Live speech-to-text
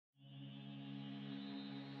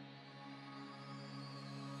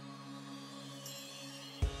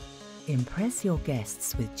Impress your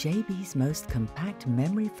guests with JB's most compact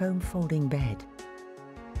memory foam folding bed.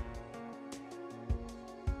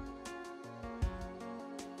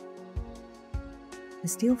 The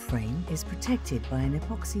steel frame is protected by an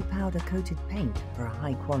epoxy powder-coated paint for a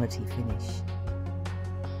high-quality finish.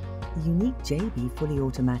 The unique JB fully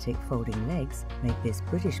automatic folding legs make this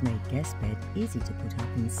British-made guest bed easy to put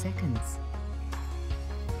up in seconds.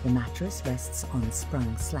 The mattress rests on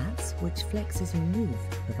sprung slats, which flex as you move,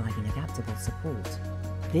 providing adaptable support.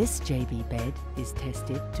 This JB bed is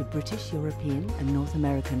tested to British, European and North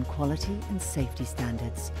American quality and safety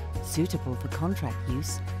standards, suitable for contract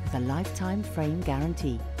use with a lifetime frame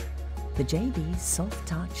guarantee. The JB's soft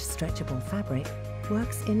touch stretchable fabric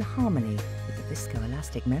works in harmony with the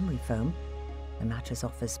viscoelastic memory foam. The mattress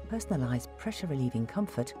offers personalised pressure relieving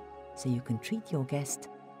comfort so you can treat your guest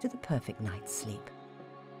to the perfect night's sleep.